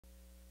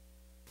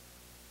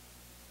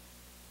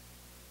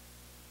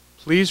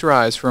Please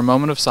rise for a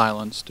moment of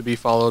silence to be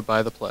followed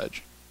by the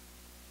pledge.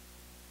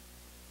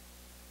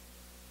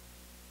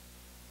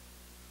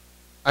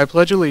 I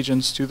pledge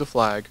allegiance to the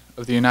flag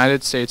of the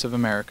United States of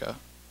America,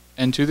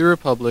 and to the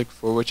republic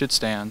for which it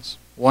stands,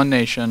 one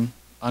nation,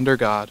 under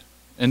God,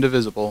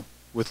 indivisible,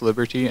 with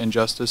liberty and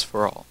justice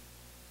for all.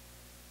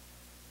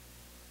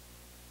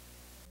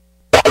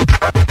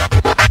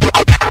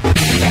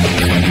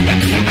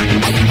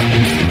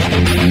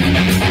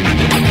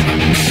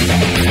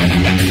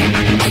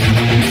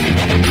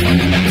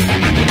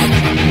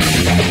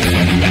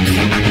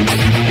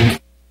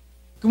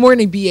 Good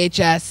morning,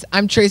 BHS.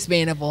 I'm Trace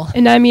Vanderbilt.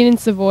 And I'm Eden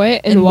Savoy,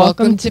 and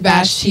welcome to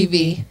Bash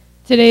TV.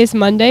 Today is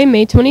Monday,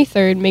 May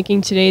 23rd, making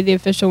today the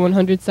official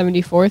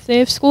 174th day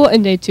of school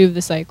and day 2 of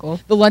the cycle.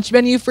 The lunch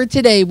menu for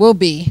today will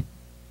be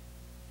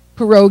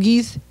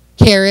pierogies,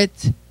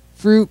 carrots,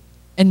 fruit,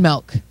 and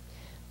milk.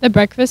 The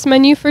breakfast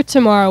menu for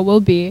tomorrow will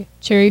be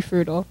cherry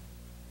frudel.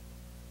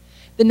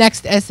 The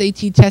next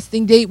SAT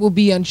testing date will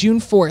be on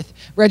June 4th.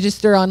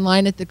 Register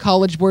online at the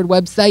College Board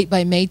website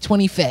by May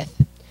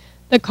 25th.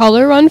 The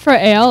color run for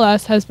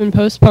ALS has been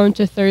postponed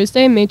to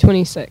Thursday, May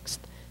 26th.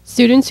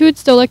 Students who would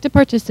still like to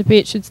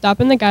participate should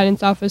stop in the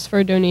guidance office for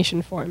a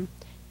donation form.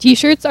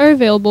 T-shirts are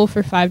available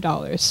for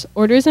 $5.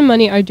 Orders and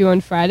money are due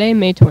on Friday,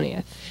 May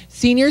 20th.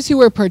 Seniors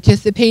who are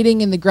participating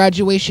in the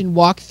graduation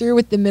walkthrough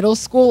at the middle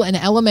school and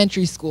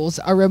elementary schools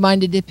are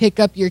reminded to pick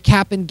up your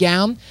cap and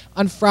gown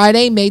on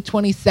Friday, May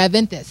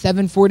 27th at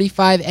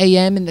 7:45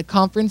 a.m. in the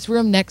conference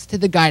room next to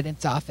the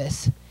guidance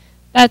office.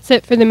 That's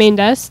it for the main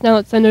desk. Now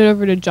let's send it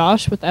over to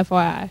Josh with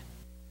FYI.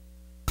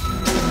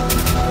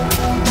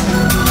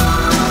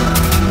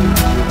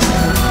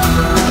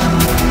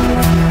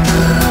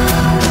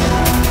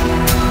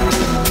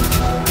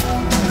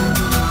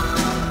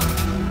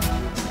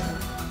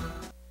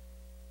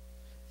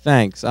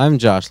 Thanks, I'm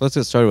Josh. Let's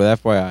get started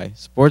with FYI.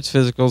 Sports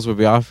physicals will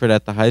be offered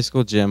at the high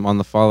school gym on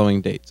the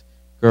following dates.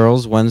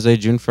 Girls, Wednesday,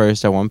 June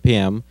 1st at 1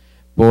 p.m.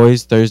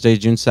 Boys, Thursday,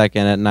 June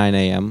 2nd at 9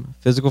 a.m.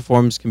 Physical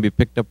forms can be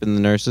picked up in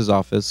the nurse's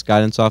office,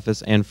 guidance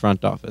office, and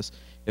front office.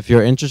 If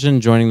you're interested in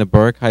joining the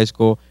Berwick High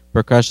School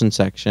percussion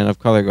section of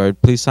Color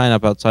Guard, please sign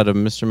up outside of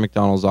Mr.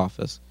 McDonald's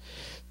office.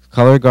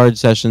 Color Guard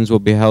sessions will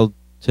be held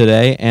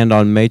today and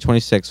on May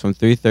 26th from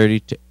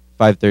 3:30 to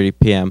 5:30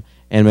 p.m.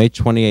 and May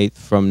 28th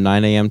from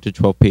 9 a.m. to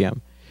 12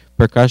 p.m.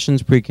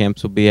 Percussion's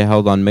pre-camps will be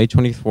held on May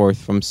 24th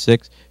from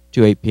 6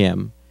 to 8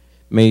 p.m.,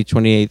 May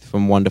 28th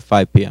from 1 to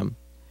 5 p.m.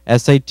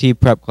 SAT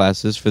prep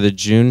classes for the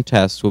June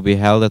tests will be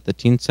held at the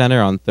Teen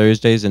Center on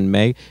Thursdays in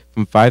May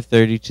from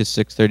 5:30 to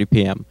 6:30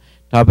 p.m.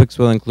 Topics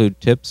will include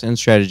tips and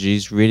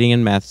strategies, reading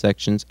and math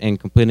sections, and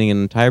completing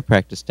an entire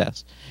practice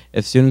test.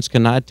 If students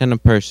cannot attend in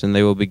person,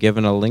 they will be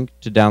given a link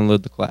to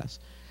download the class.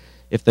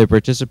 If they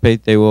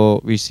participate, they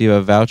will receive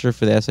a voucher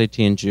for the SAT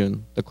in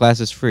June. The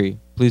class is free.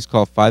 Please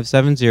call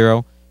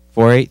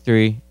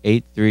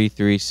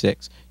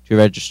 570-483-8336 to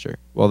register.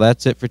 Well,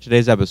 that's it for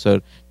today's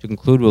episode. To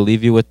conclude, we'll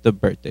leave you with the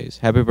birthdays.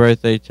 Happy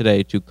birthday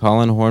today to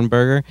Colin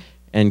Hornberger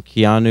and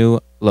Keanu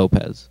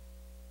Lopez.